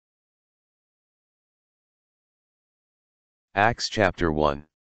Acts chapter 1.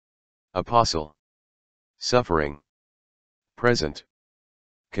 Apostle. Suffering. Present.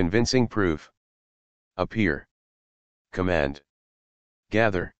 Convincing proof. Appear. Command.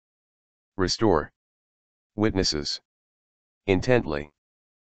 Gather. Restore. Witnesses. Intently.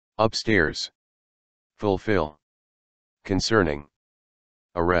 Upstairs. Fulfill. Concerning.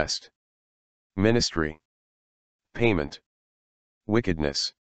 Arrest. Ministry. Payment.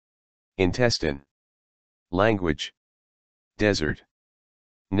 Wickedness. Intestine. Language. Desert.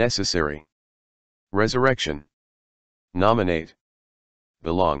 Necessary. Resurrection. Nominate.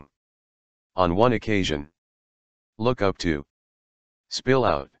 Belong. On one occasion. Look up to. Spill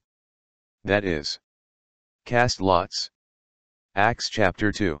out. That is. Cast lots. Acts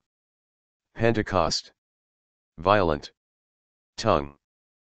chapter 2. Pentecost. Violent. Tongue.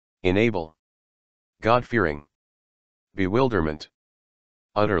 Enable. God-fearing. Bewilderment.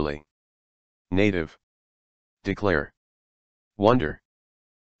 Utterly. Native. Declare. Wonder.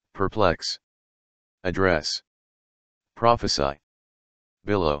 Perplex. Address. Prophesy.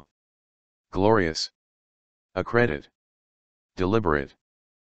 Billow. Glorious. Accredit. Deliberate.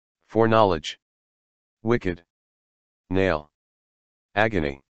 Foreknowledge. Wicked. Nail.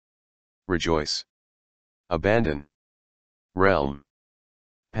 Agony. Rejoice. Abandon. Realm.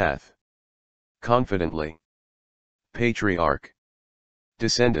 Path. Confidently. Patriarch.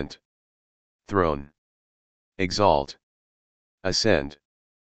 Descendant. Throne. Exalt. Ascend.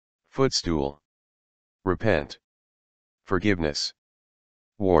 Footstool. Repent. Forgiveness.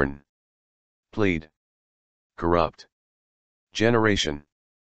 Warn. Plead. Corrupt. Generation.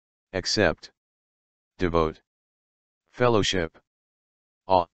 Accept. Devote. Fellowship.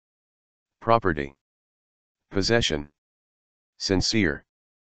 Awe. Property. Possession. Sincere.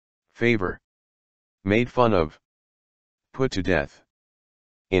 Favor. Made fun of. Put to death.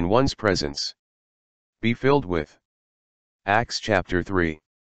 In one's presence. Be filled with. Acts chapter 3.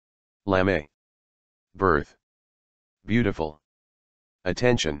 Lame. Birth. Beautiful.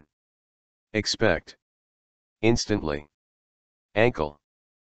 Attention. Expect. Instantly. Ankle.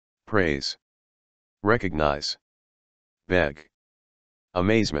 Praise. Recognize. Beg.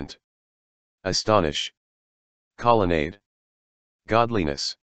 Amazement. Astonish. Colonnade.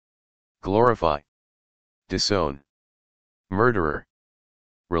 Godliness. Glorify. Disown. Murderer.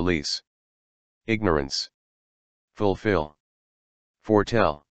 Release. Ignorance. Fulfill.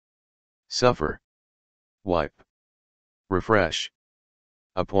 Foretell. Suffer. Wipe. Refresh.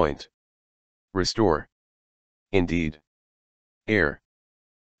 Appoint. Restore. Indeed. Heir.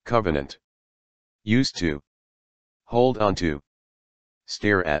 Covenant. Used to. Hold on to.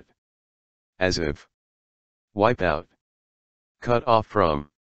 Stare at. As if. Wipe out. Cut off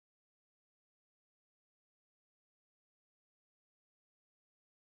from.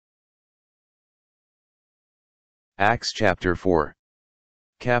 Acts chapter 4.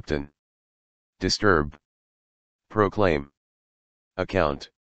 Captain. Disturb. Proclaim. Account.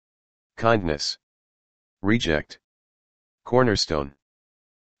 Kindness. Reject. Cornerstone.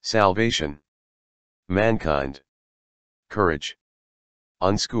 Salvation. Mankind. Courage.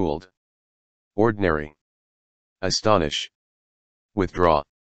 Unschooled. Ordinary. Astonish. Withdraw.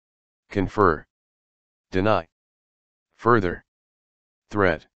 Confer. Deny. Further.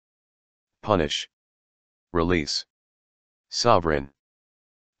 Threat. Punish. Release. Sovereign.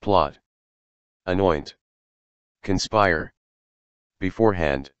 Plot. Anoint. Conspire.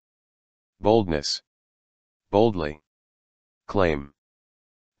 Beforehand. Boldness. Boldly. Claim.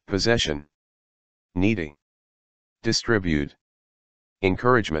 Possession. Needy. Distribute.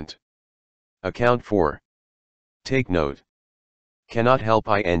 Encouragement. Account for. Take note. Cannot help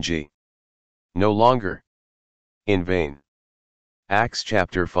ing. No longer. In vain. Acts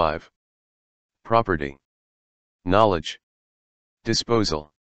chapter 5. Property. Knowledge.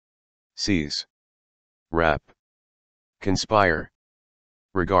 Disposal. Seize. Wrap. Conspire.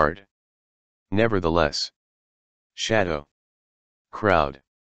 Regard. Nevertheless. Shadow. Crowd.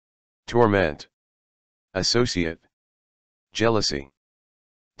 Torment. Associate. Jealousy.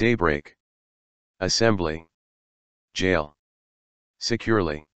 Daybreak. Assembly. Jail.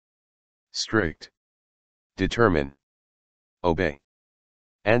 Securely. Strict. Determine. Obey.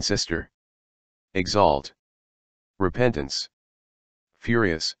 Ancestor. Exalt. Repentance.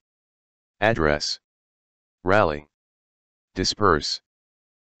 Furious. Address. Rally. Disperse.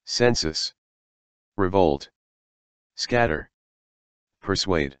 Census. Revolt. Scatter.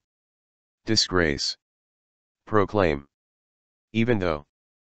 Persuade. Disgrace. Proclaim. Even though.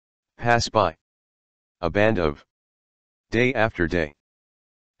 Pass by. A band of. Day after day.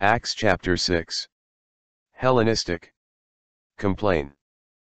 Acts chapter 6. Hellenistic. Complain.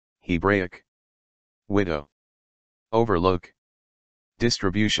 Hebraic. Widow. overlook,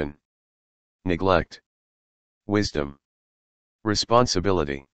 distribution, neglect, wisdom,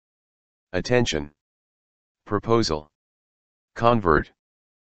 responsibility, attention, proposal, convert,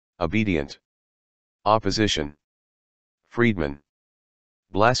 obedient, opposition, freedman,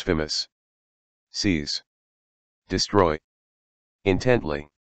 blasphemous, seize, destroy, intently,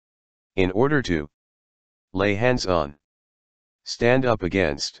 in order to, lay hands on, stand up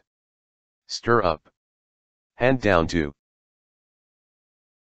against, stir up, hand down to.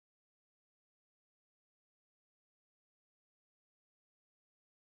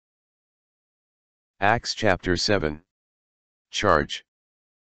 Acts chapter 7. Charge,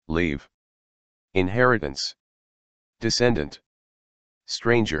 leave, inheritance, descendant,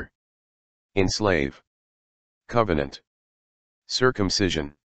 stranger, enslave, covenant,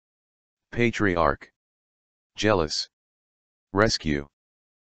 circumcision, patriarch, jealous, rescue,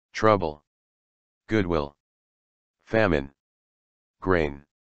 trouble, goodwill, famine, grain,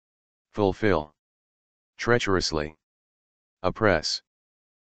 fulfill, treacherously, oppress,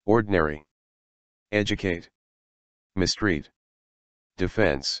 ordinary, educate, mistreat,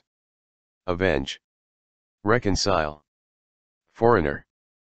 defense, avenge, reconcile, foreigner,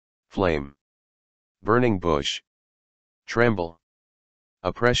 flame, burning bush, tremble,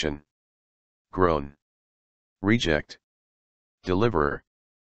 oppression, groan, reject, deliverer,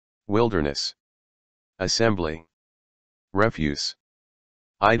 wilderness, assembly, refuse,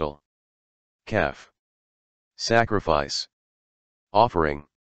 idol, calf, sacrifice, offering,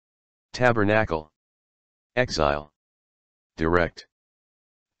 tabernacle, exile, direct,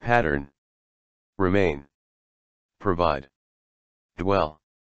 pattern, remain, provide, dwell,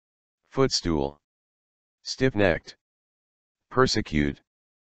 footstool, stiff-necked, persecute,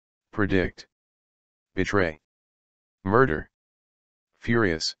 predict, betray, murder,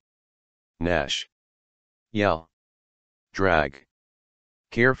 furious, gnash, yell, drag,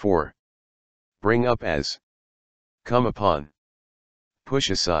 care for, bring up as, come upon, push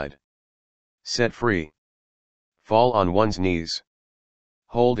aside, set free, fall on one's knees,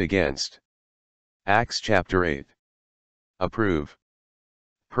 hold against. Acts chapter 8. Approve,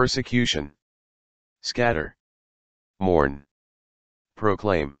 persecution, scatter, mourn,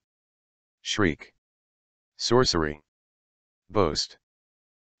 proclaim, shriek, sorcery, boast,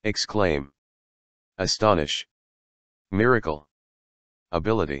 exclaim, astonish, miracle,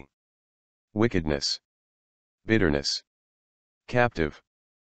 ability, wickedness, bitterness, captive,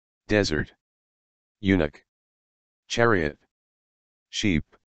 desert, eunuch, chariot, sheep,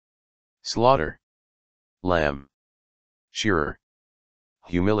 slaughter, lamb, shearer,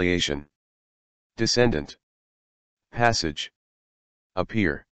 humiliation, descendant, passage,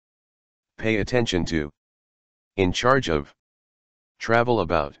 appear, pay attention to, in charge of, travel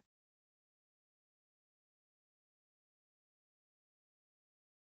about.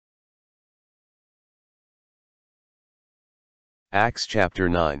 Acts chapter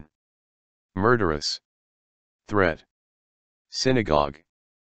 9. Murderous, threat, synagogue,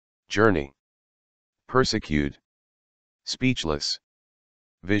 journey, persecute, speechless,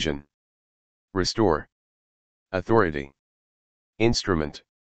 vision, restore, authority, instrument,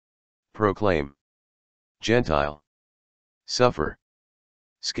 proclaim, Gentile, suffer,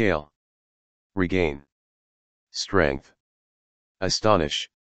 scale, regain, strength, astonish,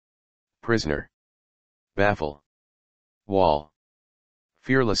 prisoner, baffle, wall,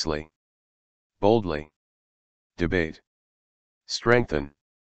 fearlessly, boldly, debate, strengthen,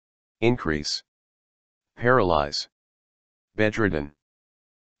 increase, paralyze, bedridden,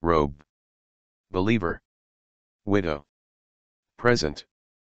 robe, believer, widow, present,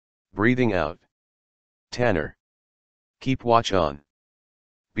 breathing out, tanner, keep watch on,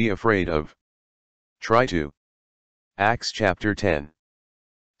 be afraid of, try to. Acts chapter 10.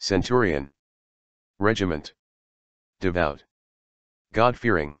 Centurion, regiment, devout,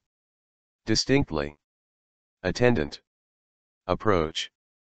 God-fearing, distinctly, attendant, approach,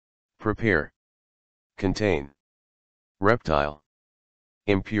 prepare, contain, reptile,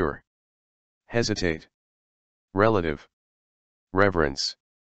 impure, hesitate, relative, reverence,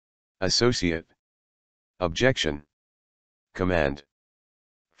 associate, objection, command,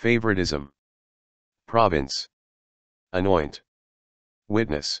 favoritism, province, anoint,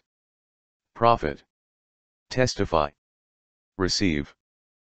 witness, prophet, testify, receive,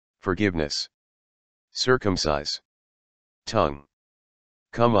 forgiveness, circumcise, tongue,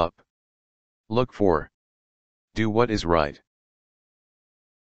 come up, look for, do what is right.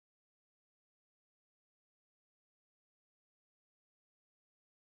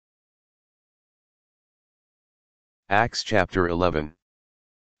 Acts chapter 11.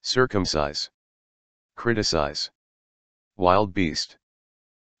 Circumcise, criticize, wild beast,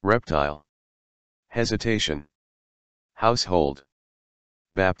 reptile, hesitation, household,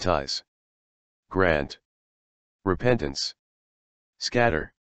 baptize, grant, repentance,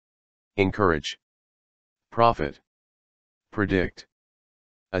 scatter, encourage, profit, predict,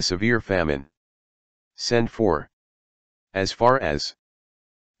 a severe famine, send for, as far as,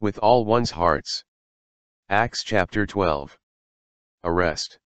 with all one's hearts. Acts chapter 12.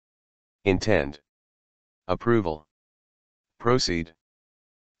 Arrest, intend, approval, proceed,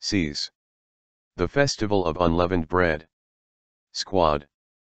 seize, the festival of unleavened bread, squad,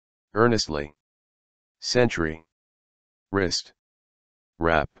 earnestly, century, wrist,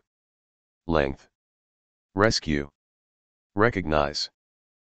 wrap, length, rescue, recognize,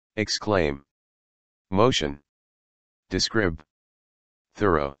 exclaim, motion, describe,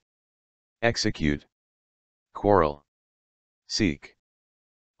 thorough, execute, quarrel, seek,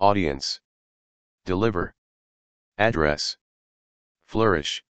 audience, deliver, address,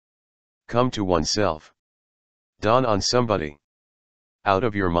 flourish, come to oneself, dawn on somebody, out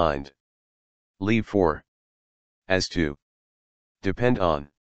of your mind, leave for, as to, depend on.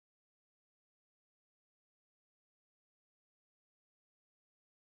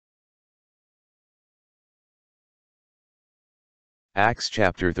 Acts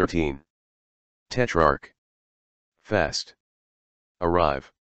chapter 13. Tetrarch, fast,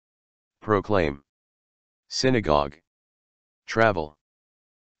 arrive, proclaim, synagogue, travel,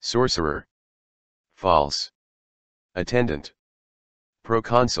 sorcerer, false, attendant,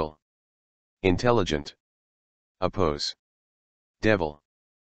 proconsul, intelligent, oppose, devil,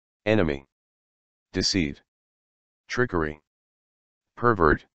 enemy, deceit, trickery,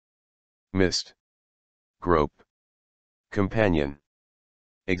 pervert, mist, grope, companion,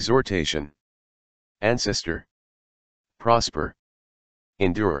 exhortation, ancestor, prosper,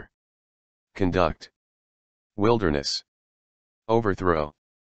 endure, conduct, wilderness, overthrow,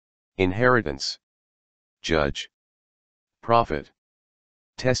 inheritance, judge, prophet,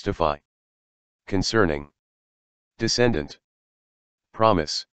 testify, concerning, descendant,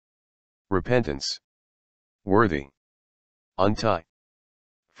 promise, repentance, worthy, untie,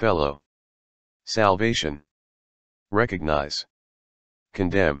 fellow, salvation, recognize,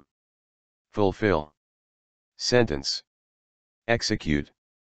 condemn, fulfill, sentence, execute,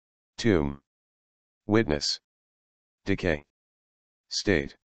 tomb, witness, decay,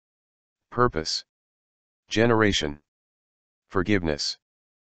 state, purpose, generation, forgiveness,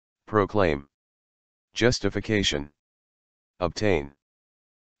 proclaim, justification, obtain,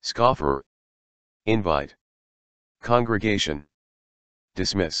 scoffer, invite, congregation,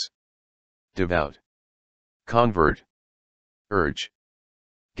 dismiss, devout, convert, urge,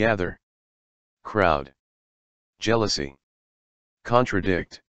 gather, crowd, jealousy,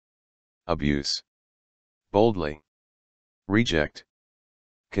 contradict, abuse, boldly, reject,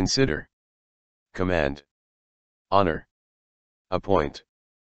 consider, command, honor, appoint,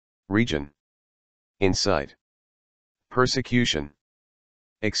 region, incite, persecution,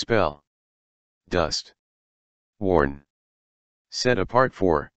 expel, dust, warn, set apart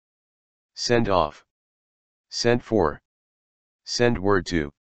for, send off, send for, send word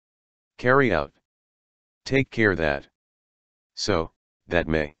to, carry out, take care that, so, that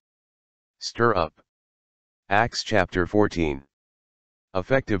may, stir up. Acts chapter 14.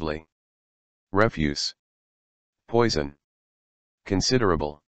 Effectively, refuse, poison,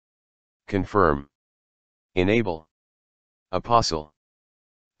 considerable, confirm, enable, apostle,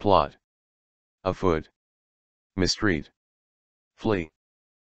 plot, afoot, mistreat, flee,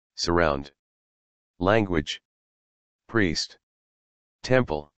 surround, language, priest,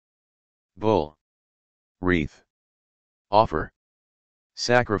 temple, bull, wreath, offer,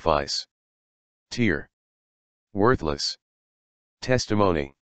 sacrifice, tear, worthless,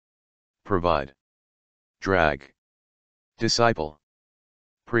 testimony, provide, drag, disciple,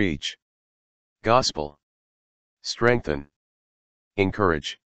 preach, gospel, strengthen,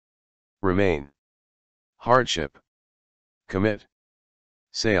 encourage, remain, hardship, commit,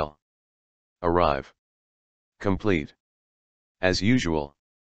 sail, arrive, complete, as usual,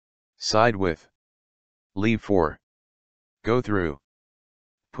 side with, leave for, go through,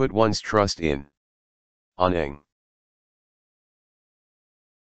 put one's trust in, oneng.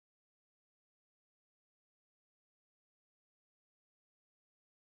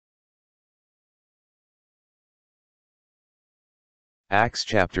 Acts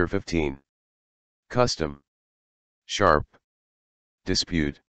chapter 15. Custom, sharp,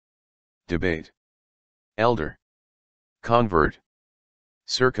 dispute, debate, elder, convert,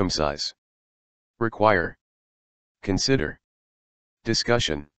 circumcise, require, consider,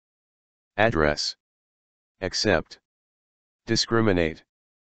 discussion, address, accept, discriminate,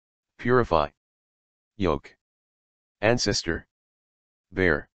 purify, yoke, ancestor,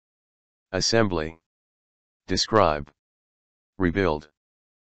 bear, assembly, describe, rebuild,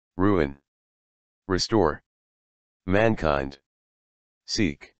 ruin, restore, mankind,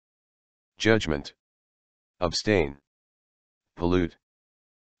 seek, judgment, abstain, pollute,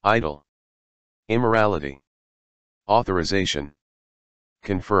 idle, immorality, authorization,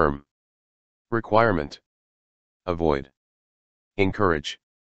 confirm, requirement, avoid, encourage,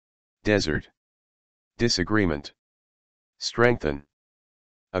 desert, disagreement, strengthen,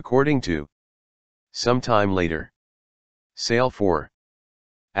 according to, sometime later, sail for,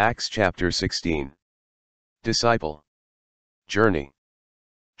 Acts chapter 16, disciple, journey,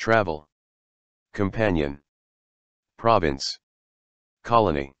 travel, companion, province,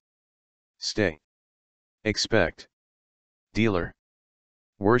 colony, stay, expect, dealer,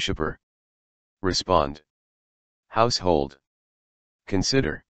 worshipper, respond, household,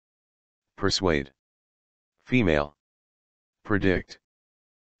 consider, persuade, female, predict,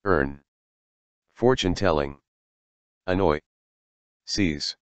 earn, fortune telling, annoy,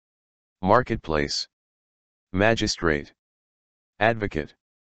 seize, marketplace, magistrate, advocate,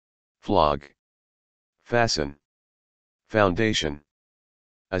 flog, fasten, foundation,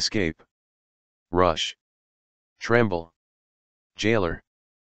 escape, rush, tremble, jailer,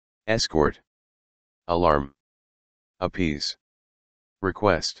 escort, alarm, appease,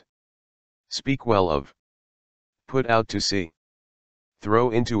 request, speak well of, put out to sea,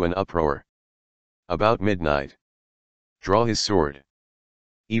 throw into an uproar, about midnight, draw his sword,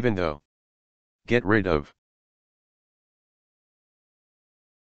 even though, get rid of.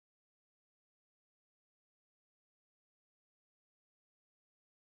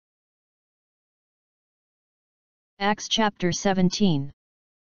 Acts chapter 17.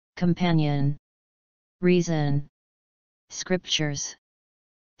 Companion. Reason. Scriptures.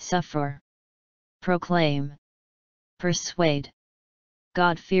 Suffer. Proclaim. Persuade.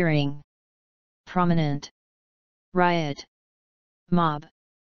 God-fearing. Prominent. Riot. Mob.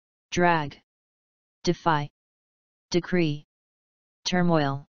 Drag. Defy. Decree.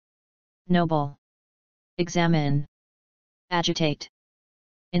 Turmoil. Noble. Examine. Agitate.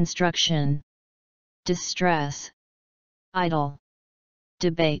 Instruction. Distress. Idle.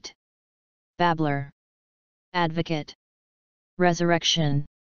 Debate. Babbler. Advocate. Resurrection.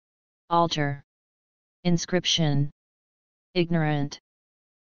 Altar. Inscription. Ignorant.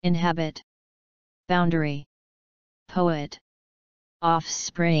 Inhabit. Boundary. Poet.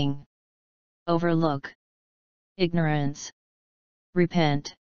 Offspring. Overlook. Ignorance.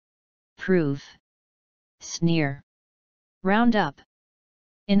 Repent. Prove. Sneer. Round up.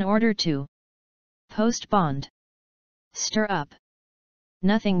 In order to. Post bond. Stir up.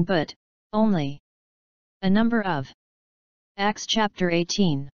 Nothing but, only. A number of. Acts chapter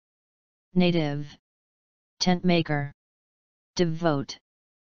 18. Native. Tent maker. Devote.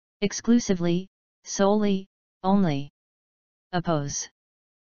 Exclusively, solely, only. Oppose.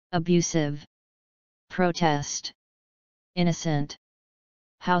 Abusive. Protest. Innocent.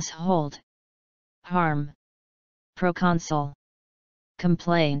 Household. Harm. Proconsul.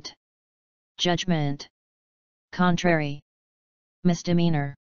 Complaint. Judgment. Contrary.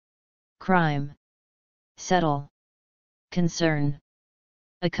 Misdemeanor. Crime. Settle. Concern.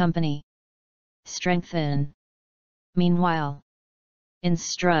 Accompany. Strengthen. Meanwhile.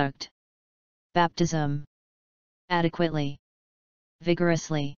 Instruct. Baptism. Adequately.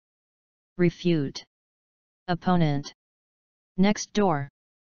 Vigorously. Refute. Opponent. Next door.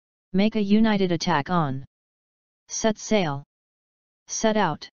 Make a united attack on. Set sail. Set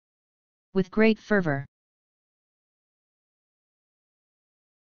out. With great fervor.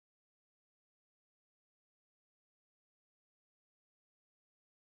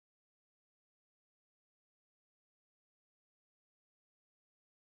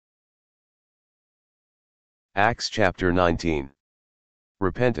 Acts chapter 19.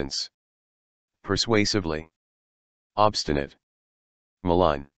 Repentance. Persuasively. Obstinate.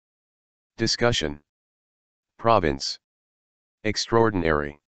 Malign. Discussion. Province.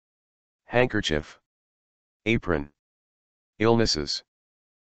 Extraordinary. Handkerchief. Apron. Illnesses.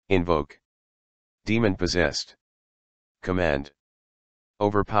 Invoke. Demon-possessed. Command.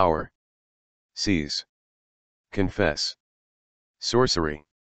 Overpower. Seize. Confess. Sorcery.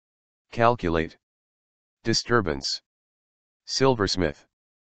 Calculate. Disturbance. Silversmith.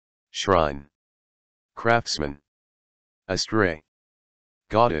 Shrine. Craftsman. Astray.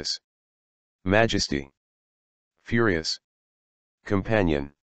 Goddess. Majesty. Furious.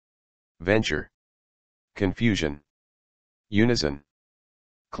 Companion. Venture. Confusion. Unison.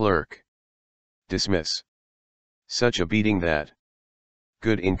 Clerk. Dismiss. Such a beating that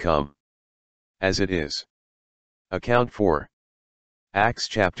good income as it is. Account for Acts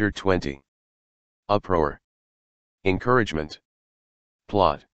chapter 20. Uproar. Encouragement.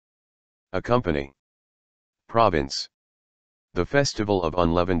 Plot. Accompany. Province. The festival of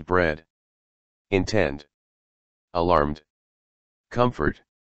unleavened bread. Intend. Alarmed. Comfort.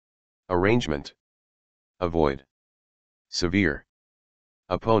 Arrangement. Avoid. Severe.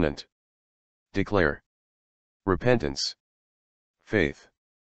 Opponent. Declare. Repentance. Faith.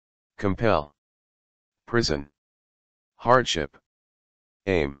 Compel. Prison. Hardship.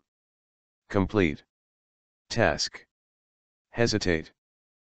 Aim. Complete. Task. Hesitate.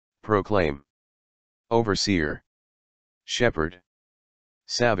 Proclaim. Overseer. Shepherd.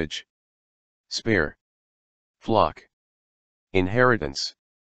 Savage. Spare. Flock. Inheritance.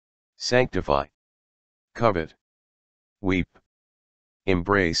 Sanctify. Covet. Weep.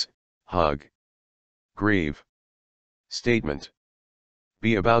 Embrace, hug. Grieve. Statement.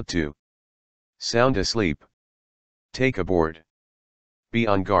 Be about to. Sound asleep. Take aboard. Be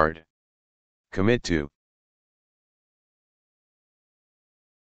on guard. Commit to.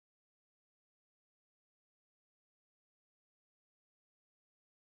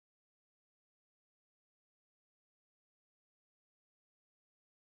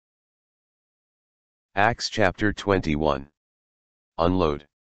 Acts chapter 21. Unload.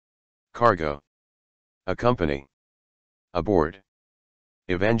 Cargo. Accompany. Aboard.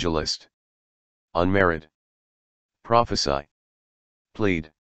 Evangelist. Unmarried. Prophesy.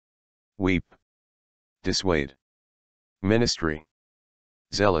 Plead. Weep. Dissuade. Ministry.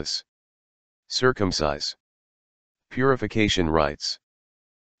 Zealous. Circumcise. Purification rites.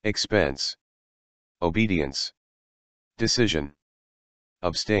 Expense. Obedience. Decision.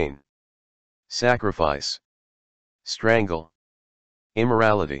 Abstain. Sacrifice. Strangle.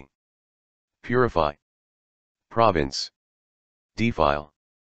 Immorality. Purify. Province. Defile.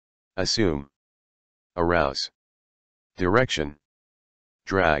 Assume. Arouse. Direction.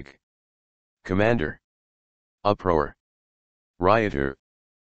 Drag. Commander. Uproar. Rioter.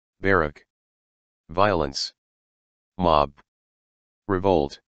 Barrack. Violence. Mob.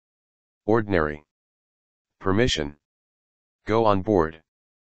 Revolt. Ordinary. Permission. Go on board.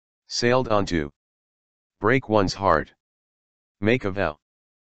 Sailed onto. Break one's heart. Make a vow.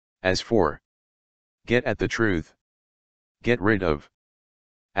 As for. Get at the truth. Get rid of.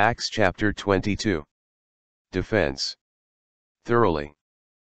 Acts chapter 22. Defense. Thoroughly.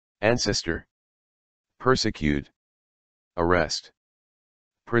 Ancestor. Persecute. Arrest.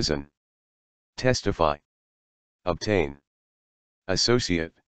 Prison. Testify. Obtain.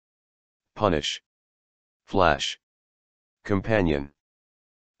 Associate. Punish. Flash. Companion.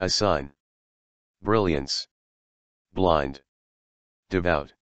 Assign. Brilliance. Blind.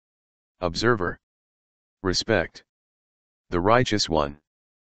 Devout. Observer. Respect. The righteous one.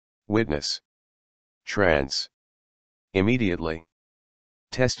 Witness. Trance. Immediately.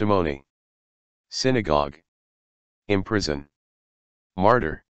 Testimony. Synagogue. Imprison.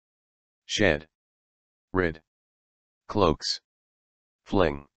 Martyr. Shed. Rid. Cloaks.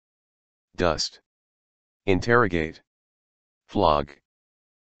 Fling. Dust. Interrogate. Flog.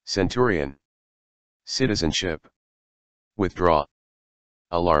 Centurion. Citizenship. Withdraw.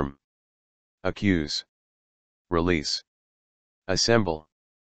 Alarm. Accuse. Release. Assemble.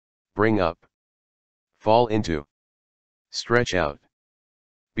 Bring up. Fall into. Stretch out.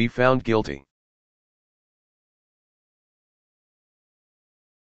 Be found guilty.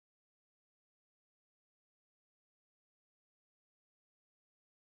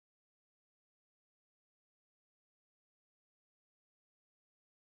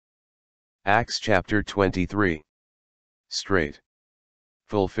 Acts chapter 23. Straight.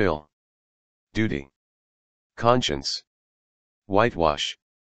 Fulfill. Duty. Conscience. Whitewash.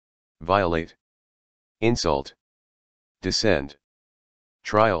 Violate. Insult. Descend.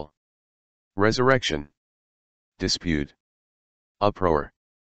 Trial. Resurrection. Dispute. Uproar.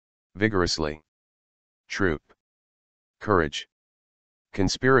 Vigorously. Troop. Courage.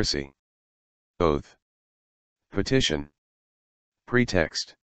 Conspiracy. Oath. Petition.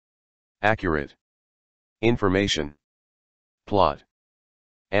 Pretext. Accurate. Information. Plot.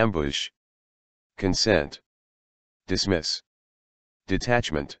 Ambush. Consent. Dismiss.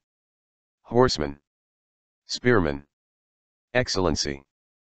 Detachment. Horseman. Spearman. Excellency.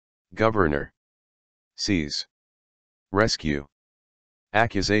 Governor. Seize. Rescue.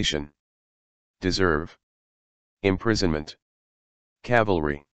 Accusation. Deserve. Imprisonment.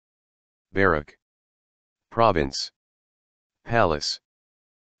 Cavalry. Barrack. Province. Palace.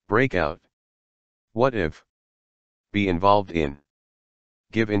 Breakout. What if? Be involved in.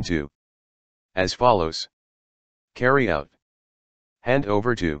 Give into. As follows. carry out, hand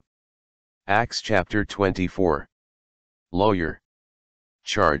over to. Acts chapter 24. Lawyer,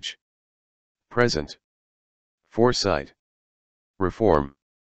 charge, present, foresight, reform,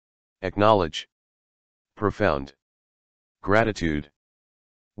 acknowledge, profound, gratitude,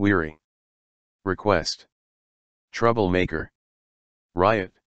 weary, request, troublemaker,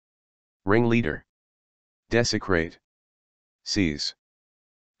 riot, ringleader, desecrate, seize,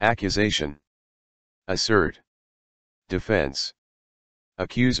 accusation, assert, defense,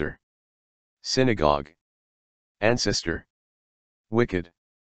 accuser, synagogue, ancestor, wicked,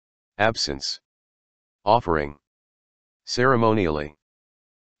 absence, offering, ceremonially,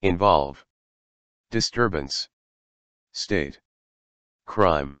 involve, disturbance, state,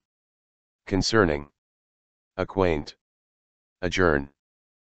 crime, concerning, acquaint, adjourn,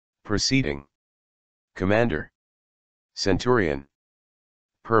 proceeding, commander, centurion,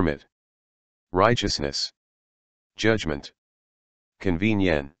 permit, righteousness, judgment,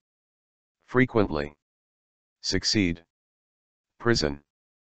 convenient, frequently, succeed, prison,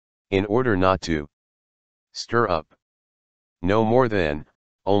 in order not to, stir up, no more than,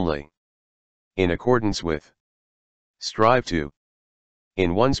 only, in accordance with, strive to,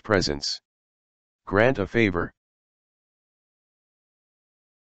 in one's presence, grant a favor.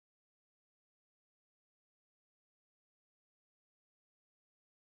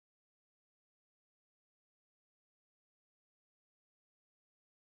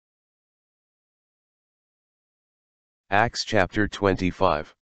 Acts chapter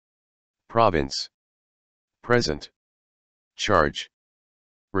 25. Province, present, charge,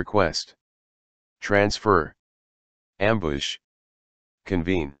 request, transfer, ambush,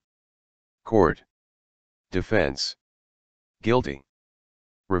 convene, court, defense, guilty,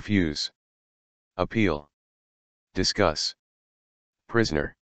 refuse, appeal, discuss,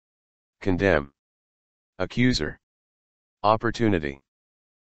 prisoner, condemn, accuser, opportunity,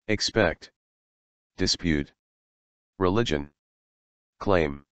 expect, dispute, religion,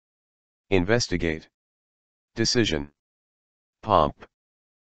 claim, investigate, decision, pomp,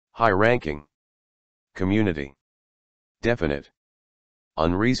 high-ranking, community, definite,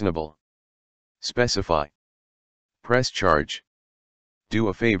 unreasonable, specify, press charge, do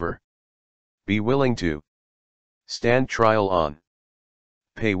a favor, be willing to, stand trial on,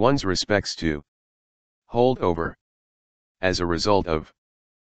 pay one's respects to, hold over, as a result of.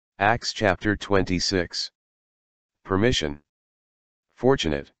 Acts chapter 26. Permission,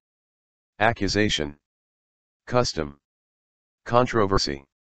 fortunate, accusation, custom, controversy,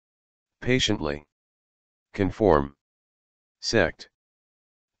 patiently, conform, sect,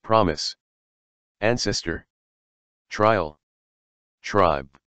 promise, ancestor, trial, tribe,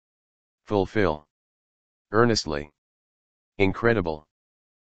 fulfill, earnestly, incredible,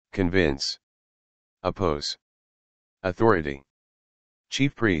 convince, oppose, authority,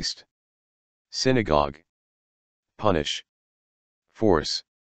 chief priest, synagogue, punish, force,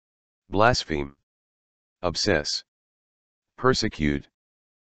 blaspheme, obsess, persecute,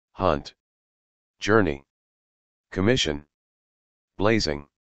 hunt, journey, commission, blazing,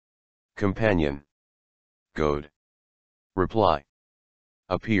 companion, goad, reply,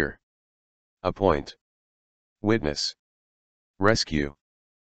 appear, appoint, witness, rescue,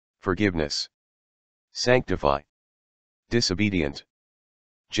 forgiveness, sanctify, disobedient,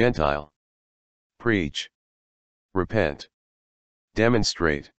 Gentile, preach, repent,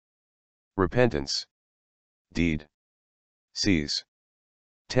 demonstrate, repentance, deed, seize,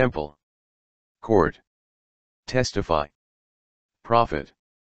 temple, court, testify, profit,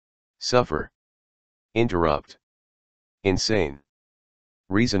 suffer, interrupt, insane,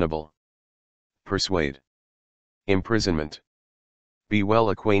 reasonable, persuade, imprisonment, be well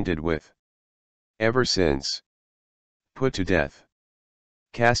acquainted with, ever since, put to death,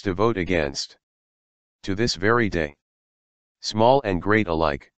 cast a vote against, to this very day, small and great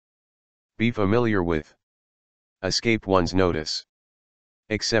alike, be familiar with, escape one's notice,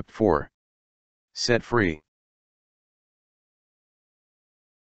 except for, set free.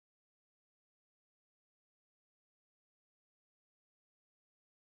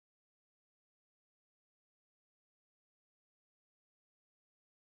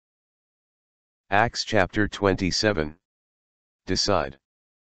 Acts chapter 27. Decide,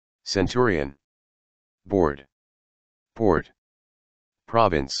 centurion, board, port,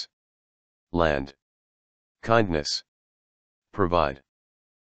 province, land, kindness, provide,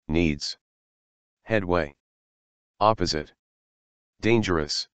 needs, headway, opposite,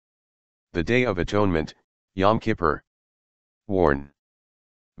 dangerous, the Day of Atonement, Yom Kippur, warn,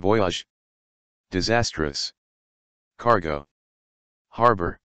 voyage, disastrous, cargo,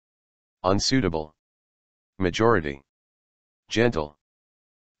 harbor, unsuitable, majority, gentle,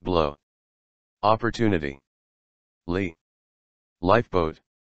 blow, opportunity, lee, lifeboat,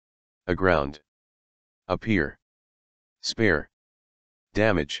 aground, appear, spare,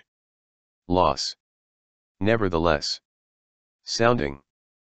 damage, loss, nevertheless, sounding,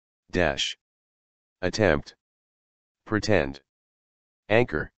 dash, attempt, pretend,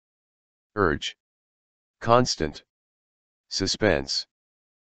 anchor, urge, constant, suspense,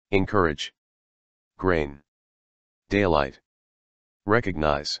 encourage, grain, daylight,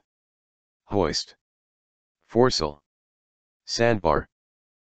 recognize, hoist, foresail, sandbar,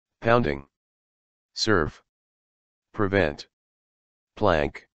 pounding, serve, prevent,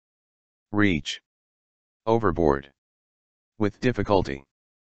 plank, reach, overboard, with difficulty,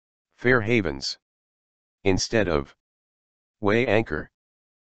 fair havens, instead of, weigh anchor,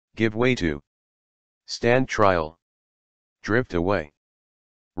 give way to, stand trial, drift away,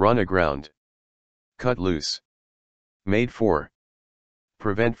 run aground, cut loose, made for,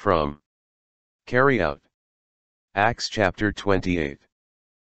 prevent from, carry out. Acts chapter 28.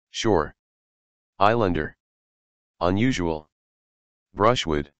 Shore, islander, unusual,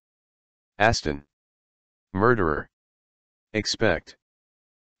 brushwood, Aston, murderer, expect,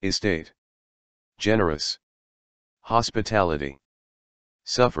 estate, generous, hospitality,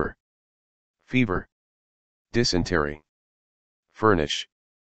 suffer, fever, dysentery, furnish,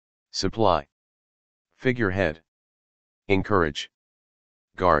 supply, figurehead, encourage,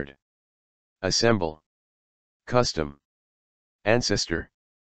 guard, assemble, custom, ancestor,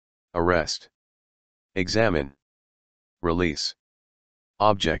 arrest, examine, release,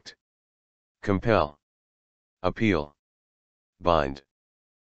 object, compel, appeal, bind,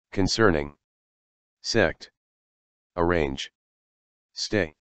 concerning, sect, arrange,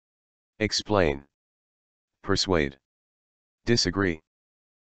 stay, explain, persuade, disagree,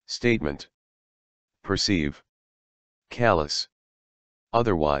 statement, perceive, callous,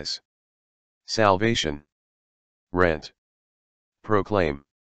 otherwise, salvation, rent, proclaim,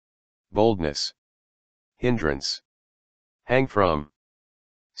 boldness, hindrance, hang from,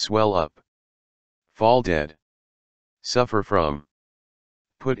 swell up, fall dead, suffer from,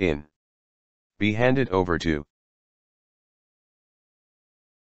 put in, be handed over to,